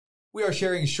We are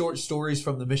sharing short stories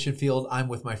from the mission field. I'm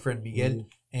with my friend Miguel.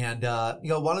 And,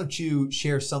 why don't you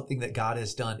share something that God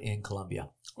has done in Colombia?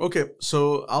 Okay,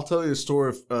 so I'll tell you the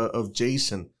story of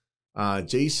Jason.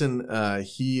 Jason,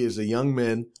 he is a young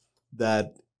man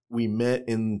that we met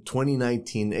in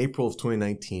 2019, April of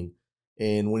 2019.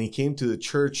 And when he came to the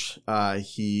church,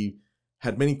 he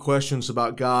had many questions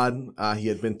about God. He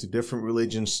had been to different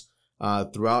religions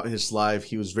throughout his life.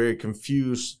 He was very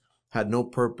confused, had no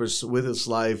purpose with his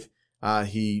life.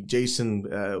 Jason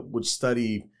would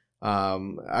study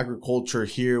agriculture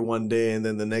here one day, and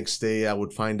then the next day I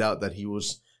would find out that he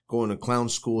was going to clown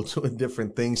school, doing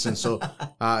different things. And so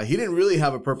he didn't really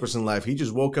have a purpose in life. He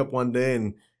just woke up one day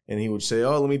and he would say,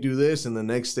 oh, let me do this. And the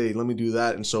next day, let me do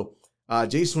that. And so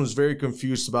Jason was very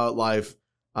confused about life.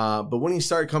 But when he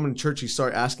started coming to church, he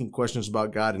started asking questions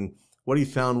about God. And what he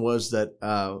found was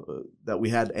that we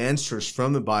had answers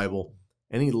from the Bible.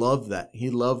 And he loved that.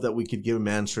 He loved that we could give him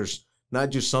answers,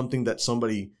 not just something that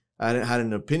somebody had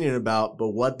an opinion about, but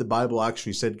what the Bible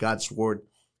actually said, God's word.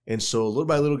 And so little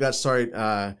by little, God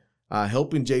started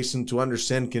helping Jason to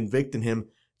understand, convicting him.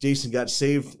 Jason got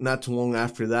saved not too long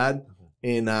after that.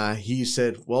 And he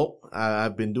said, well,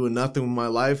 I've been doing nothing with my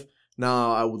life.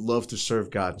 Now I would love to serve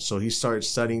God. So he started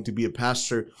studying to be a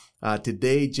pastor.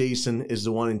 Today, Jason is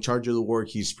the one in charge of the work.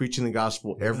 He's preaching the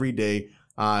gospel every day.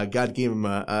 God gave him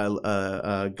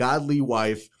a godly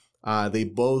wife. They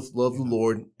both love the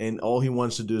Lord, and all he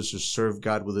wants to do is just serve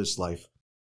God with his life.